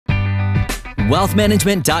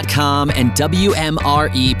Wealthmanagement.com and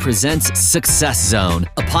WMRE presents Success Zone,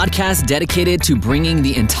 a podcast dedicated to bringing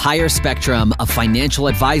the entire spectrum of financial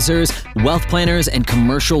advisors, wealth planners, and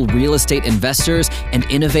commercial real estate investors and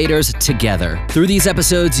innovators together. Through these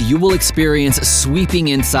episodes, you will experience sweeping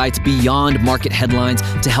insights beyond market headlines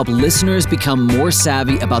to help listeners become more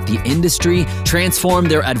savvy about the industry, transform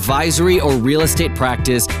their advisory or real estate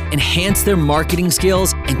practice, enhance their marketing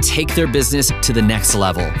skills, and take their business to the next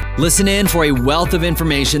level. Listen in for a wealth of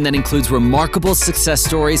information that includes remarkable success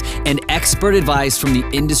stories and expert advice from the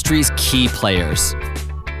industry's key players.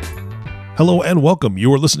 Hello and welcome.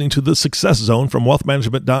 You are listening to The Success Zone from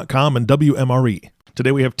Wealthmanagement.com and WMRE.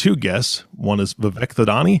 Today we have two guests. One is Vivek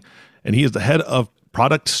Thadani, and he is the head of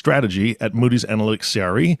product strategy at Moody's Analytics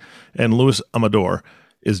CRE, and Luis Amador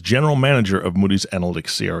is general manager of Moody's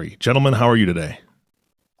Analytics CRE. Gentlemen, how are you today?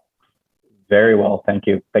 Very well, thank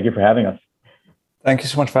you. Thank you for having us. Thank you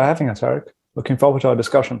so much for having us, Eric. Looking forward to our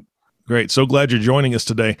discussion. Great. So glad you're joining us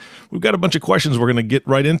today. We've got a bunch of questions. We're going to get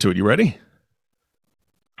right into it. You ready?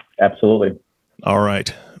 Absolutely. All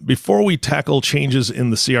right. Before we tackle changes in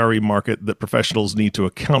the CRE market that professionals need to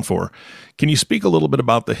account for, can you speak a little bit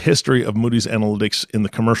about the history of Moody's Analytics in the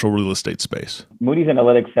commercial real estate space? Moody's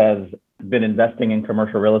Analytics has been investing in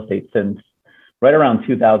commercial real estate since right around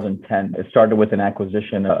 2010. It started with an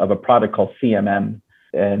acquisition of a product called CMM.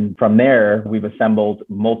 And from there, we've assembled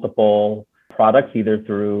multiple products, either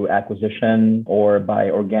through acquisition or by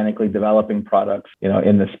organically developing products,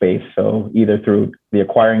 in the space. So either through the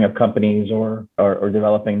acquiring of companies or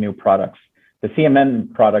developing new products. The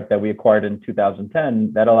CMM product that we acquired in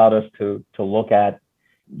 2010, that allowed us to look at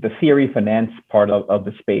the CRE finance part of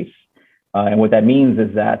the space. And what that means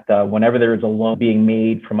is that whenever there is a loan being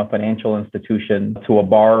made from a financial institution to a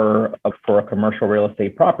borrower for a commercial real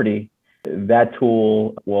estate property, that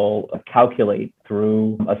tool will calculate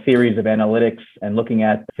through a series of analytics and looking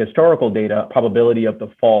at historical data, probability of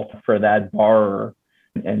default for that borrower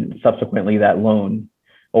and subsequently that loan.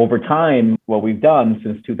 Over time, what we've done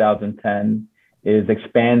since 2010 is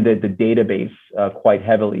expanded the database quite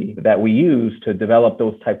heavily that we use to develop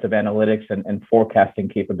those types of analytics and forecasting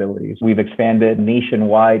capabilities. We've expanded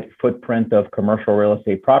nationwide footprint of commercial real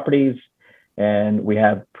estate properties. And we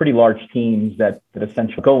have pretty large teams that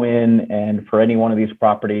essentially go in and for any one of these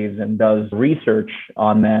properties and does research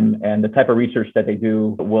on them. And the type of research that they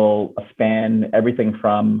do will span everything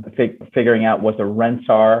from figuring out what the rents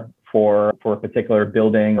are for a particular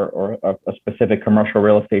building or a specific commercial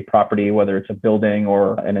real estate property, whether it's a building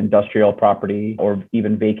or an industrial property or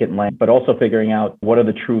even vacant land, but also figuring out what are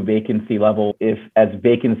the true vacancy level if as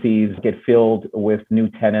vacancies get filled with new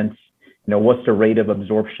tenants. What's the rate of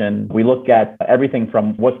absorption? We look at everything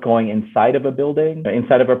from what's going inside of a building,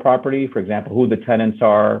 inside of a property, for example, who the tenants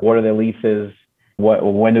are, what are their leases,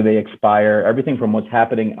 when do they expire, everything from what's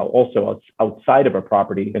happening also outside of a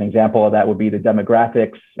property. An example of that would be the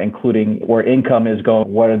demographics, including where income is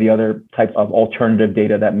going, what are the other types of alternative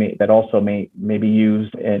data that also may be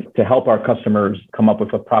used to help our customers come up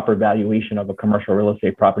with a proper valuation of a commercial real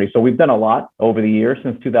estate property. So we've done a lot over the years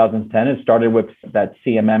since 2010. It started with that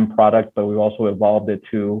CMM product, but we've also evolved it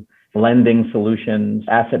to lending solutions,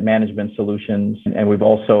 asset management solutions, and we've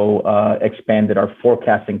also expanded our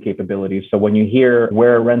forecasting capabilities. So when you hear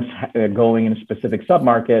where rents are going in a specific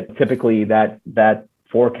submarket, typically that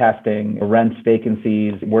forecasting, rents,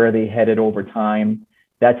 vacancies, where are they headed over time,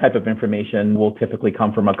 that type of information will typically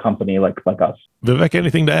come from a company like us. Vivek,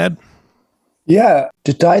 anything to add? Yeah,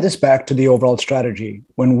 to tie this back to the overall strategy,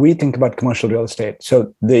 when we think about commercial real estate,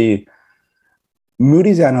 so the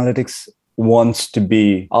Moody's Analytics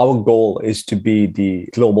our goal is to be the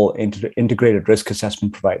global integrated risk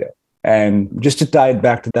assessment provider. And just to tie it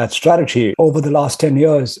back to that strategy, over the last 10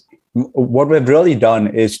 years, what we've really done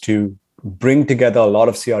is to bring together a lot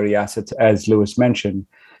of CRE assets, as Luis mentioned,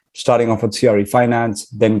 starting off with CRE finance,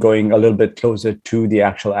 then going a little bit closer to the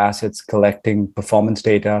actual assets, collecting performance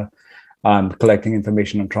data, collecting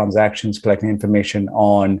information on transactions, collecting information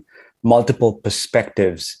on multiple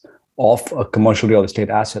perspectives of a commercial real estate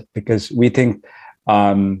asset, because we think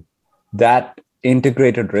that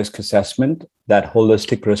integrated risk assessment, that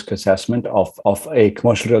holistic risk assessment of a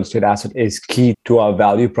commercial real estate asset is key to our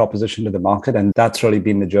value proposition to the market. And that's really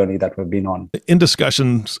been the journey that we've been on. In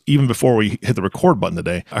discussions, even before we hit the record button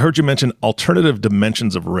today, I heard you mention alternative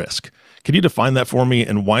dimensions of risk. Can you define that for me,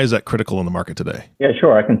 and why is that critical in the market today? Yeah,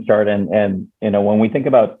 sure. I can start. And when we think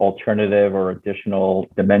about alternative or additional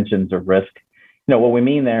dimensions of risk, what we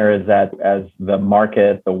mean there is that as the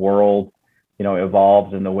market, the world,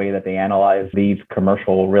 evolves in the way that they analyze these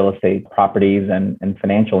commercial real estate properties and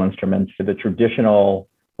financial instruments, the traditional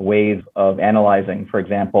ways of analyzing, for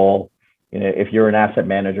example, If you're an asset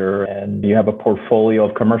manager and you have a portfolio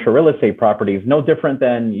of commercial real estate properties, no different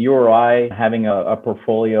than you or I having a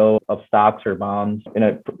portfolio of stocks or bonds.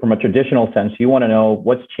 From a traditional sense, you want to know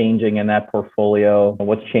what's changing in that portfolio,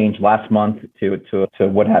 what's changed last month to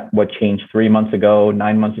what changed 3 months ago,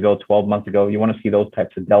 9 months ago, 12 months ago. You want to see those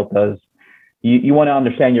types of deltas. You want to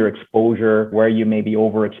understand your exposure, where you may be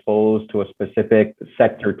overexposed to a specific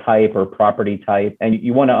sector type or property type. And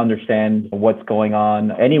you want to understand what's going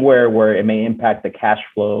on anywhere where it may impact the cash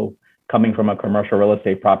flow coming from a commercial real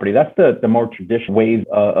estate property. That's the more traditional ways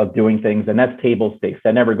of doing things. And that's table stakes.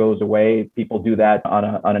 That never goes away. People do that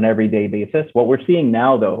on an everyday basis. What we're seeing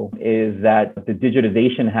now, though, is that the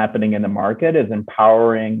digitization happening in the market is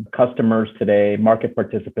empowering customers today, market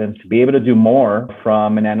participants, to be able to do more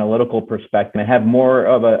from an analytical perspective and have more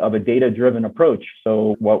of a data-driven approach.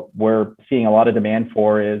 So what we're seeing a lot of demand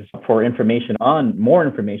for is for more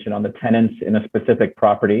information on the tenants in a specific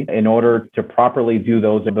property in order to properly do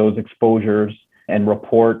those exposures and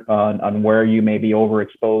report on where you may be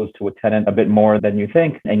overexposed to a tenant a bit more than you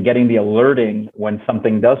think, and getting the alerting when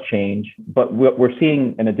something does change. But what we're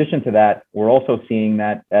seeing, in addition to that, we're also seeing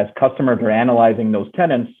that as customers are analyzing those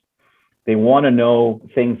tenants, they want to know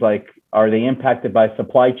things like, are they impacted by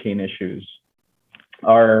supply chain issues?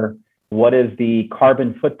 What is the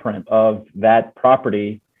carbon footprint of that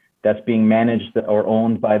property that's being managed or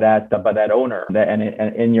owned by that owner, and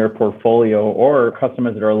in your portfolio, or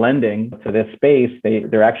customers that are lending to this space,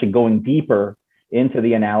 they're actually going deeper into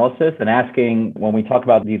the analysis and asking, when we talk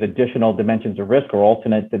about these additional dimensions of risk or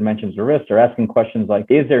alternate dimensions of risk, they're asking questions like,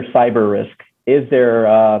 is there cyber risk? Is there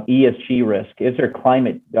ESG risk? Is there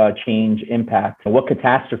climate change impact? What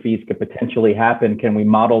catastrophes could potentially happen? Can we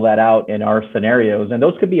model that out in our scenarios? And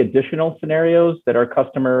those could be additional scenarios that our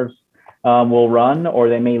customers will run, or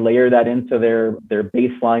they may layer that into their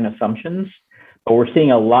baseline assumptions. But we're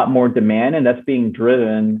seeing a lot more demand, and that's being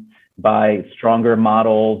driven by stronger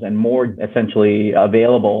models and more essentially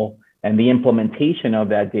available, and the implementation of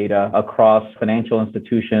that data across financial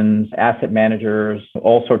institutions, asset managers,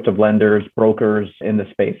 all sorts of lenders, brokers in the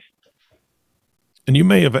space. And you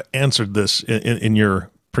may have answered this in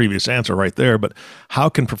your previous answer right there, but how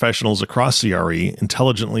can professionals across CRE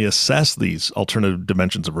intelligently assess these alternative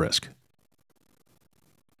dimensions of risk?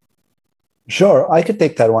 Sure, I could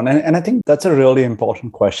take that one. And I think that's a really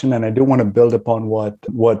important question. And I do want to build upon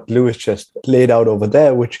what Louis just laid out over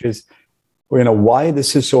there, which is, why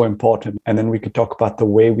this is so important. And then we could talk about the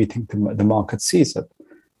way we think the market sees it.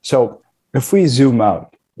 So if we zoom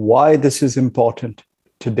out, why this is important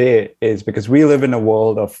today is because we live in a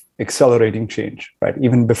world of accelerating change, right?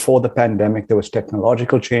 Even before the pandemic, there was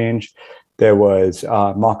technological change, there was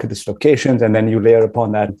market dislocations, and then you layer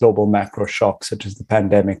upon that global macro shocks such as the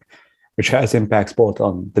pandemic, which has impacts both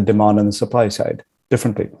on the demand and the supply side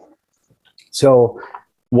differently. So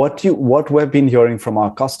what we've been hearing from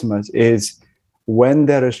our customers is, when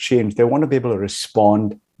there is change, they want to be able to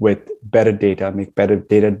respond with better data, make better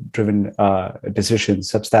data-driven decisions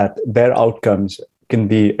such that their outcomes can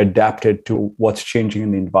be adapted to what's changing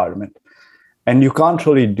in the environment. And you can't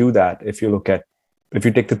really do that if you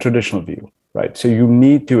take the traditional view, right? So you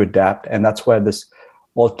need to adapt, and that's where this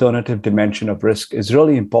alternative dimension of risk is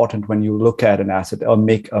really important when you look at an asset or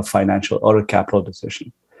make a financial or a capital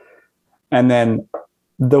decision. And then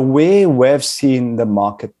the way we've seen the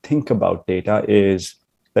market think about data is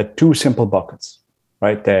that two simple buckets,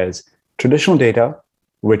 right? There's traditional data,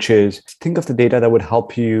 which is, think of the data that would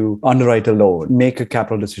help you underwrite a loan, make a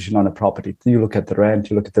capital decision on a property. You look at the rent,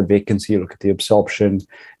 you look at the vacancy, you look at the absorption,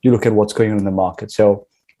 you look at what's going on in the market. So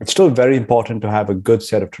it's still very important to have a good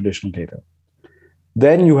set of traditional data.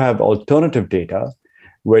 Then you have alternative data,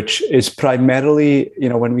 which is primarily,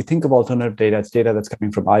 when we think of alternative data, it's data that's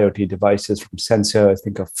coming from IoT devices, from sensors,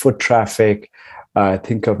 think of foot traffic,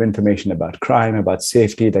 think of information about crime, about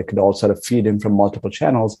safety that could all sort of feed in from multiple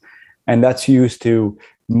channels. And that's used to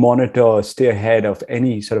monitor, stay ahead of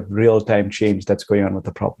any sort of real-time change that's going on with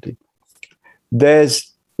the property.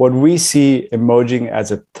 There's what we see emerging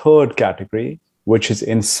as a third category, which is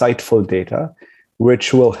insightful data,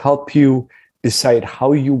 which will help you decide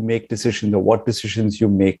how you make decisions or what decisions you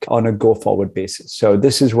make on a go-forward basis. So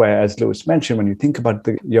this is where, as Louis mentioned, when you think about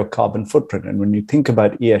your carbon footprint, and when you think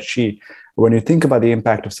about ESG, when you think about the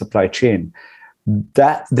impact of supply chain,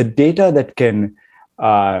 that the data that can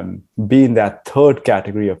be in that third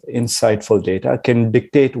category of insightful data can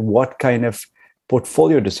dictate what kind of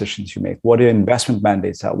portfolio decisions you make, what your investment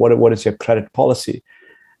mandates are, what is your credit policy.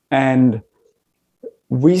 And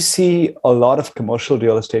we see a lot of commercial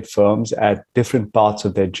real estate firms at different parts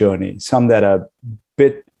of their journey. Some that are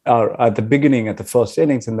at the beginning, at the first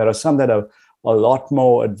innings, and there are some that are a lot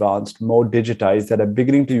more advanced, more digitized, that are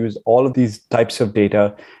beginning to use all of these types of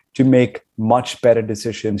data to make much better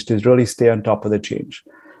decisions, to really stay on top of the change.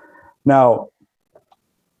 Now,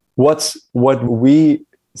 what we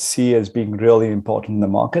see as being really important in the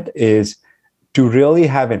market is to really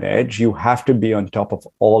have an edge, you have to be on top of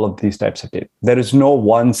all of these types of data. There is no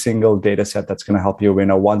one single data set that's going to help you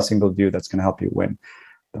win, or one single view that's going to help you win.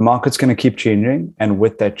 The market's going to keep changing. And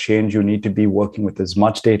with that change, you need to be working with as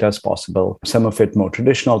much data as possible. Some of it more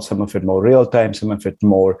traditional, some of it more real time, some of it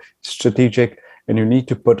more strategic. And you need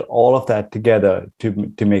to put all of that together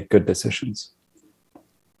to make good decisions.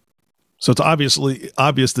 So it's obvious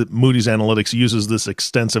that Moody's Analytics uses this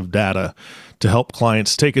extensive data to help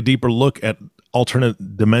clients take a deeper look at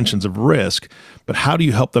alternate dimensions of risk. But how do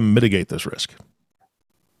you help them mitigate this risk?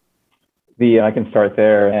 I can start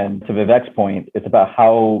there. And to Vivek's point, it's about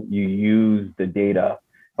how you use the data.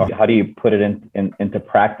 How do you put it into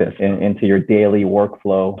practice, into your daily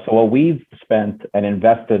workflow? So what we've spent and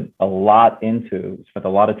invested a lot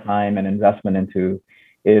of time and investment into,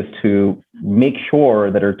 is to make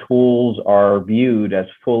sure that our tools are viewed as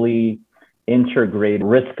fully integrated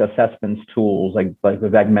risk assessments tools, like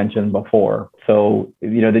Vivek mentioned before. So,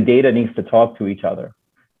 the data needs to talk to each other,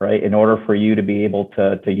 right, in order for you to be able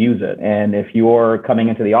to use it. And if you're coming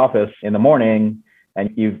into the office in the morning,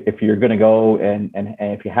 and if you're going to go and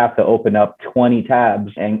if you have to open up 20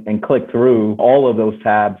 tabs and click through all of those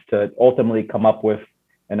tabs to ultimately come up with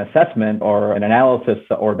an assessment or an analysis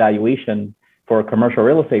or valuation for a commercial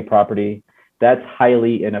real estate property, that's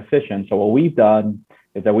highly inefficient. So what we've done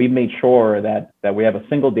is that we've made sure that we have a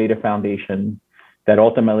single data foundation, that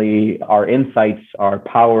ultimately our insights are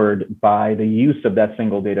powered by the use of that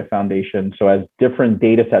single data foundation. So as different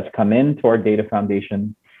data sets come into our data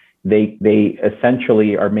foundation, they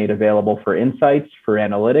essentially are made available for insights, for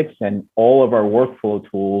analytics, and all of our workflow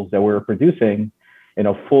tools that we're producing in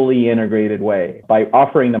a fully integrated way, by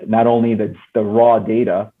offering them not only the raw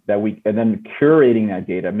data and then curating that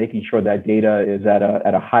data, making sure that data is at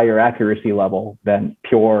a higher accuracy level than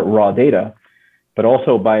pure raw data, but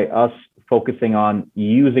also by us focusing on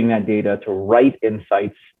using that data to write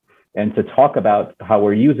insights and to talk about how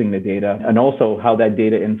we're using the data, and also how that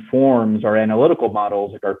data informs our analytical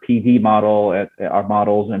models, like our PD model, our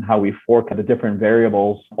models, and how we forecast the different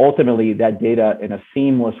variables. Ultimately, that data in a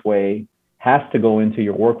seamless way has to go into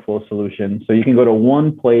your workflow solution. So you can go to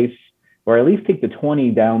one place, or at least take the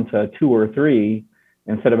 20 down to 2 or 3,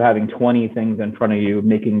 instead of having 20 things in front of you,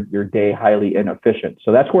 making your day highly inefficient.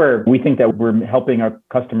 So that's where we think that we're helping our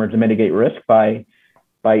customers to mitigate risk by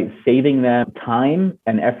saving them time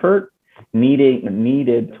and effort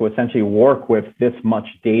needed to essentially work with this much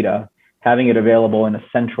data, having it available in a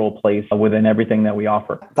central place within everything that we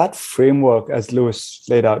offer. That framework, as Louis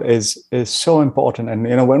laid out, is so important.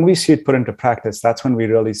 And when we see it put into practice, that's when we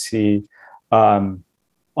really see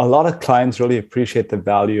a lot of clients really appreciate the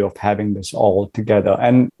value of having this all together.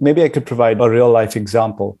 And maybe I could provide a real life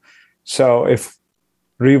example. So if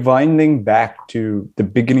rewinding back to the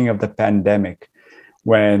beginning of the pandemic,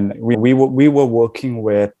 when we were working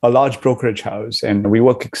with a large brokerage house, and we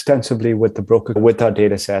work extensively with the broker with our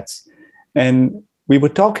data sets. And we were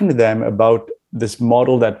talking to them about this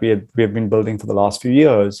model that we have been building for the last few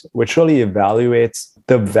years, which really evaluates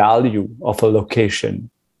the value of a location,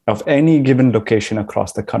 of any given location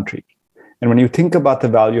across the country. And when you think about the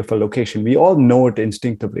value of a location, we all know it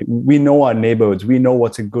instinctively. We know our neighborhoods. We know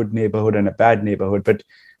what's a good neighborhood and a bad neighborhood. But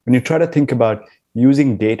when you try to think about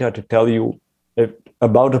using data to tell you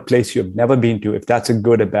about a place you've never been to, if that's a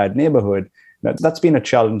good or bad neighborhood, that's been a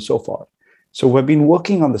challenge so far. So we've been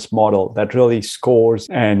working on this model that really scores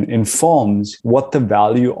and informs what the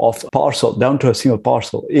value of a parcel, down to a single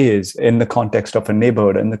parcel, is in the context of a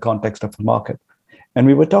neighborhood, in the context of a market. And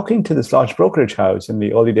we were talking to this large brokerage house in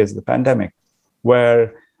the early days of the pandemic,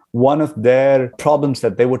 where one of their problems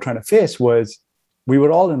that they were trying to face was we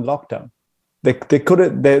were all in lockdown.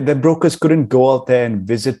 Their brokers couldn't go out there and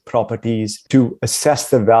visit properties to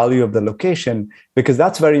assess the value of the location, because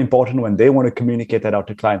that's very important when they want to communicate that out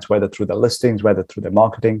to clients, whether through their listings, whether through their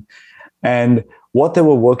marketing. And what they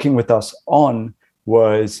were working with us on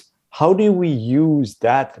was, how do we use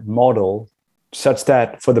that model such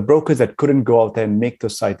that for the brokers that couldn't go out there and make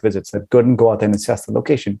those site visits, that couldn't go out there and assess the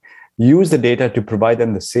location, use the data to provide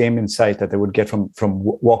them the same insight that they would get from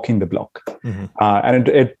walking the block. Mm-hmm. And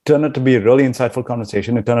it turned out to be a really insightful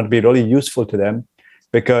conversation. It turned out to be really useful to them,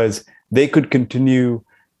 because they could continue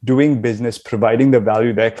doing business, providing the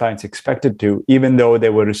value their clients expected to, even though they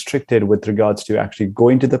were restricted with regards to actually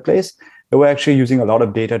going to the place. They were actually using a lot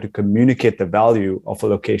of data to communicate the value of a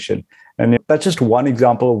location. And that's just one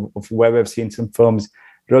example of where we've seen some firms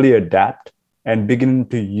really adapt and begin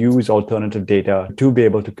to use alternative data to be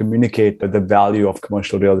able to communicate the value of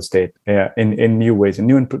commercial real estate in new ways, in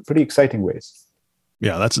new and pretty exciting ways.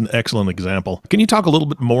 Yeah, that's an excellent example. Can you talk a little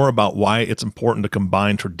bit more about why it's important to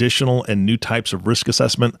combine traditional and new types of risk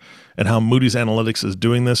assessment and how Moody's Analytics is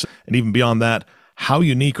doing this? And even beyond that, how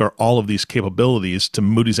unique are all of these capabilities to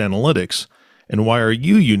Moody's Analytics? And why are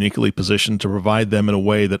you uniquely positioned to provide them in a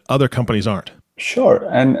way that other companies aren't? Sure.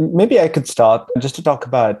 And maybe I could start just to talk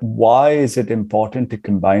about why is it important to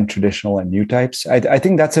combine traditional and new types? I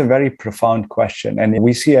think that's a very profound question. And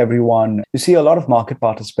you see a lot of market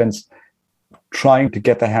participants trying to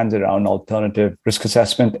get their hands around alternative risk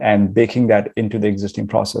assessment and baking that into the existing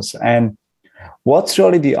process. And what's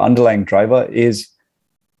really the underlying driver is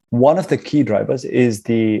one of the key drivers is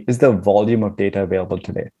the volume of data available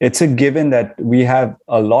today. It's a given that we have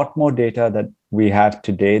a lot more data that we have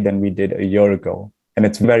today than we did a year ago. And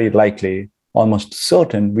it's very likely, almost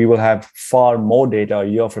certain, we will have far more data a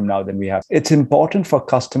year from now than we have. It's important for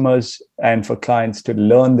customers and for clients to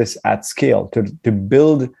learn this at scale,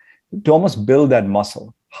 to almost build that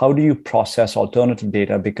muscle. How do you process alternative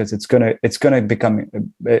data? Because it's going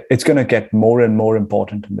to get more and more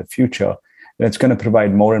important in the future. And it's going to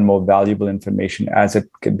provide more and more valuable information as it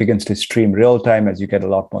begins to stream real time, as you get a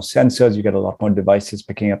lot more sensors, you get a lot more devices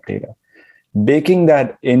picking up data. Baking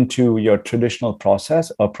that into your traditional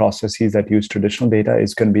process or processes that use traditional data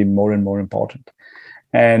is going to be more and more important.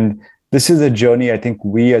 And this is a journey I think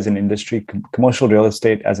we as an industry, commercial real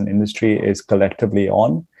estate as an industry, is collectively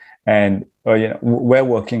on. And we're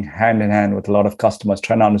working hand in hand with a lot of customers,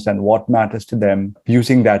 trying to understand what matters to them,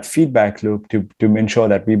 using that feedback loop to ensure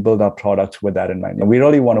that we build our products with that in mind. And we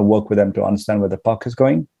really want to work with them to understand where the puck is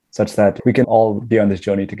going, such that we can all be on this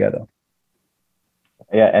journey together.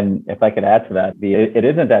 Yeah, and if I could add to that, it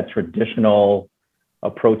isn't that traditional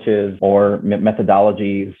approaches or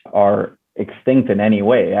methodologies are extinct in any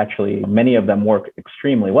way. Actually, many of them work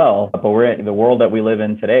extremely well, but we're in the world that we live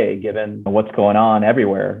in today, given what's going on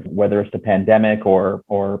everywhere, whether it's the pandemic or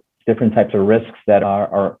different types of risks that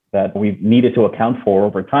are that we've needed to account for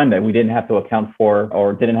over time that we didn't have to account for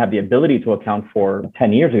or didn't have the ability to account for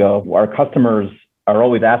 10 years ago. Our customers are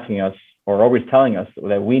always asking us or always telling us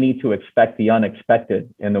that we need to expect the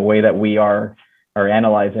unexpected in the way that we are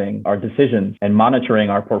analyzing our decisions and monitoring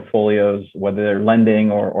our portfolios, whether they're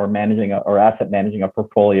lending or managing or asset managing a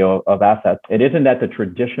portfolio of assets. It isn't that the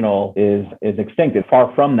traditional is extinct. It's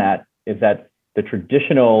far from that. Is that the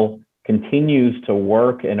traditional continues to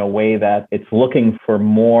work in a way that it's looking for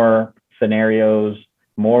more scenarios,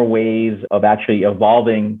 more ways of actually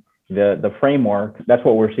evolving the framework. That's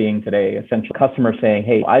what we're seeing today. Essentially, customers saying,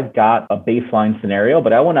 hey, I've got a baseline scenario,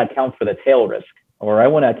 but I want to account for the tail risk, or I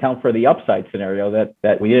want to account for the upside scenario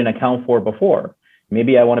that we didn't account for before.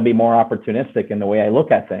 Maybe I want to be more opportunistic in the way I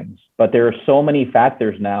look at things. But there are so many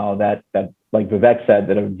factors now that like Vivek said,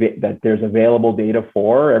 that there's available data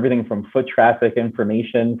for everything from foot traffic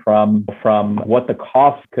information, from what the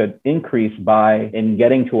cost could increase by in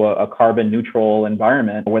getting to a carbon neutral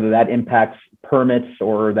environment, whether that impacts permits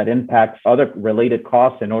or that impacts other related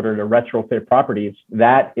costs in order to retrofit properties.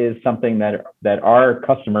 That is something that our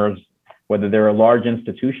customers, whether they're a large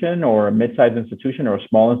institution or a mid-sized institution or a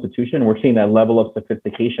small institution, we're seeing that level of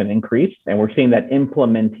sophistication increase, and we're seeing that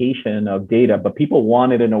implementation of data. But people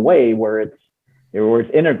want it in a way where it's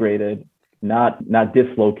integrated, not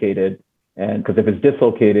dislocated. And because if it's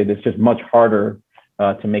dislocated, it's just much harder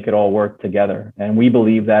to make it all work together. And we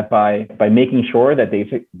believe that by making sure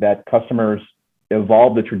that customers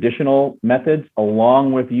evolve the traditional methods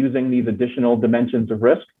along with using these additional dimensions of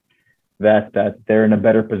risk, that they're in a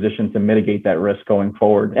better position to mitigate that risk going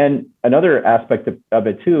forward. And another aspect of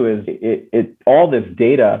it too is all this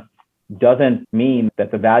data doesn't mean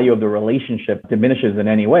that the value of the relationship diminishes in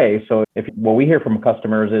any way. So what we hear from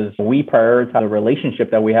customers is we prioritize the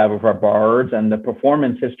relationship that we have with our borrowers and the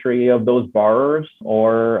performance history of those borrowers,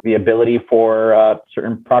 or the ability for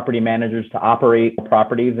certain property managers to operate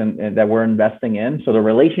properties and that we're investing in. So the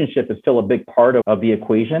relationship is still a big part of the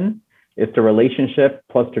equation. It's the relationship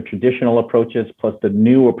plus the traditional approaches plus the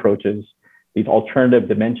new approaches, these alternative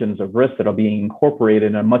dimensions of risk that are being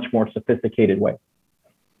incorporated in a much more sophisticated way.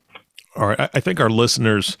 All right. I think our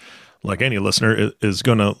listeners, like any listener, is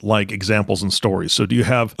going to like examples and stories. So do you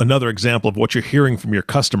have another example of what you're hearing from your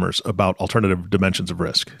customers about alternative dimensions of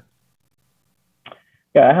risk?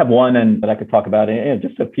 Yeah, I have one that I could talk about.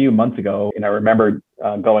 Just a few months ago, I remember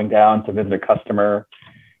going down to visit a customer,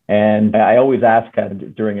 and I always ask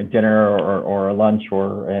during a dinner or a lunch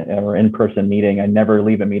or in-person meeting. I never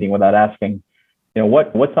leave a meeting without asking,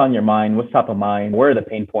 what's on your mind? What's top of mind? Where are the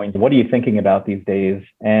pain points? What are you thinking about these days?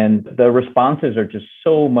 And the responses are just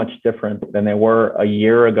so much different than they were a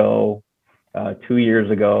year ago, 2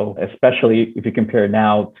 years ago, especially if you compare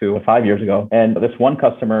now to 5 years ago. And this one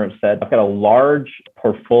customer said, I've got a large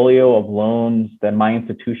portfolio of loans that my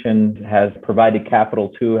institution has provided capital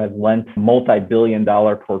to, has lent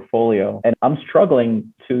multi-billion-dollar portfolio. And I'm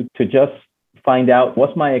struggling to just find out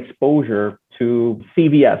what's my exposure to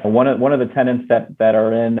CVS, one of the tenants that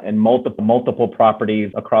are in multiple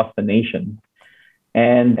properties across the nation.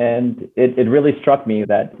 And it really struck me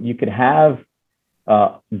that you could have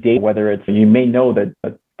data, whether it's, you may know that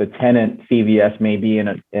the tenant CVS may be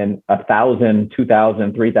in 1,000,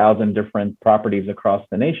 2,000, 3,000 different properties across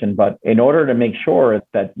the nation. But in order to make sure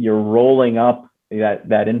that you're rolling up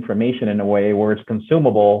that information in a way where it's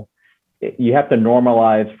consumable, you have to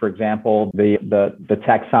normalize, for example, the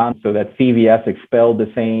taxon, so that CVS expelled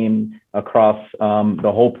the same across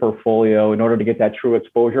the whole portfolio in order to get that true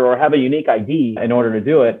exposure, or have a unique ID in order to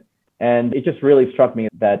do it. And it just really struck me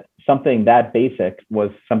that something that basic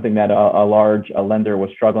was something that a large lender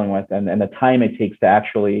was struggling with, and the time it takes to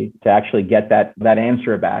actually get that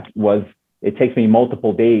answer back it takes me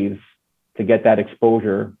multiple days to get that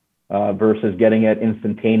exposure versus getting it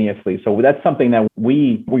instantaneously. So that's something that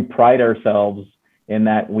we pride ourselves in,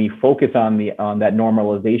 that we focus on that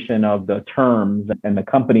normalization of the terms and the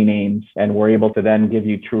company names, and we're able to then give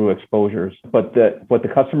you true exposures. But what the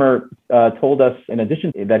customer told us, in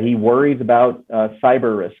addition, that he worries about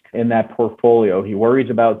cyber risk in that portfolio. He worries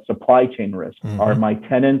about supply chain risk. Mm-hmm. Are my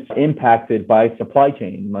tenants impacted by supply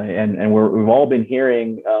chain? And we've all been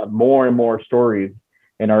hearing more and more stories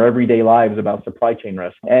in our everyday lives about supply chain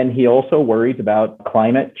risk. And he also worries about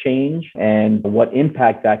climate change and what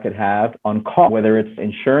impact that could have on cost, whether it's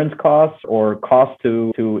insurance costs or costs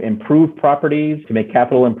to improve properties, to make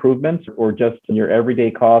capital improvements, or just your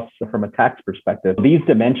everyday costs from a tax perspective. These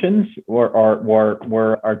dimensions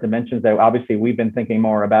are dimensions that obviously we've been thinking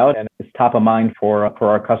more about, and it's top of mind for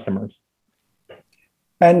our customers.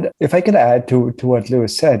 And if I could add to what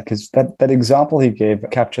Louis said, because that example he gave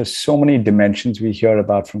captures so many dimensions we hear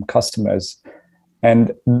about from customers.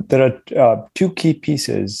 And there are two key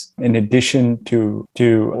pieces in addition to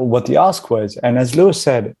what the ask was. And as Louis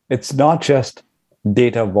said, it's not just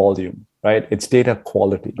data volume, right? It's data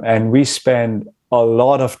quality. And we spend a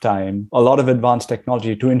lot of time, a lot of advanced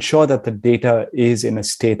technology to ensure that the data is in a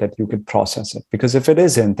state that you can process it. Because if it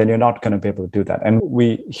isn't, then you're not going to be able to do that. And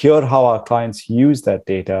we hear how our clients use that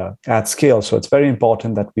data at scale. So it's very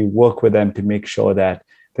important that we work with them to make sure that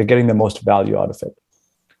they're getting the most value out of it.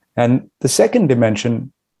 And the second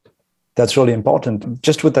dimension that's really important,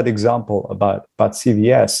 just with that example about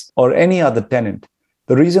CVS or any other tenant,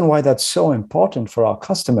 the reason why that's so important for our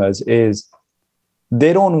customers is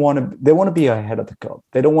they want to be ahead of the curve.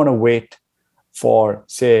 They don't want to wait for,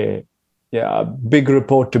 say, a big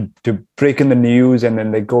report to break in the news, and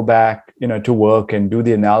then they go back, to work and do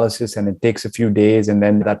the analysis, and it takes a few days, and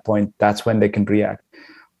then at that point, that's when they can react.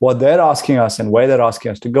 What they're asking us and where they're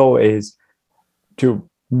asking us to go is to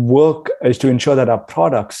ensure that our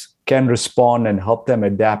products can respond and help them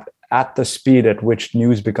adapt at the speed at which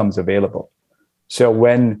news becomes available. So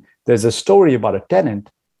when there's a story about a tenant,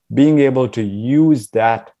 being able to use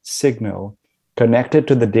that signal, connect it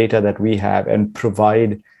to the data that we have, and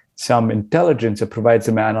provide some intelligence or provide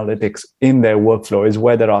some analytics in their workflow is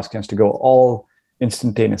where they're asking us to go, all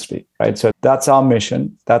instantaneously, right? So that's our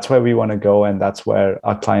mission. That's where we want to go. And that's where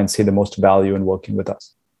our clients see the most value in working with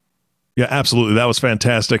us. Yeah, absolutely. That was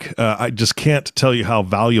fantastic. I just can't tell you how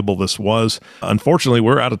valuable this was. Unfortunately,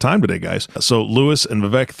 we're out of time today, guys. So Louis and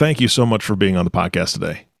Vivek, thank you so much for being on the podcast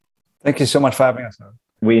today. Thank you so much for having us.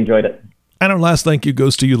 We enjoyed it. And our last thank you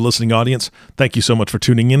goes to you, the listening audience. Thank you so much for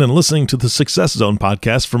tuning in and listening to the Success Zone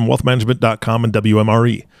podcast from wealthmanagement.com and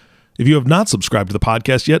WMRE. If you have not subscribed to the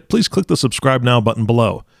podcast yet, please click the subscribe now button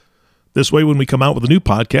below. This way, when we come out with a new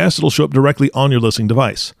podcast, it'll show up directly on your listening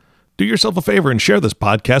device. Do yourself a favor and share this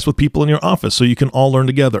podcast with people in your office so you can all learn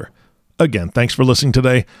together. Again, thanks for listening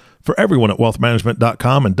today. For everyone at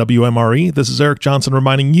wealthmanagement.com and WMRE, this is Eric Johnson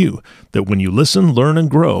reminding you that when you listen, learn, and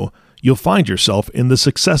grow, you'll find yourself in the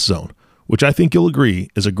Success Zone, which I think you'll agree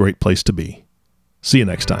is a great place to be. See you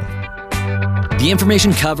next time. The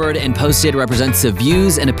information covered and posted represents the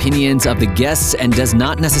views and opinions of the guests and does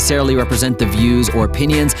not necessarily represent the views or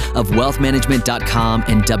opinions of wealthmanagement.com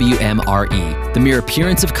and WMRE. The mere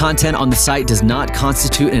appearance of content on the site does not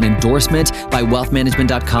constitute an endorsement by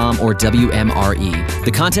wealthmanagement.com or WMRE.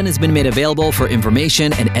 The content has been made available for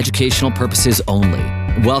information and educational purposes only.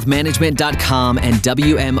 Wealthmanagement.com and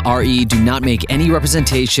WMRE do not make any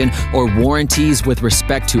representation or warranties with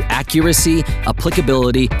respect to accuracy,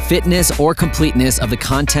 applicability, fitness, or completeness of the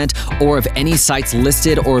content or of any sites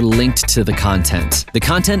listed or linked to the content. The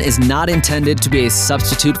content is not intended to be a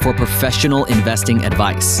substitute for professional investing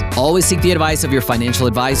advice. Always seek the advice of your financial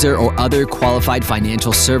advisor or other qualified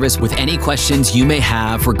financial service with any questions you may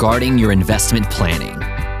have regarding your investment planning.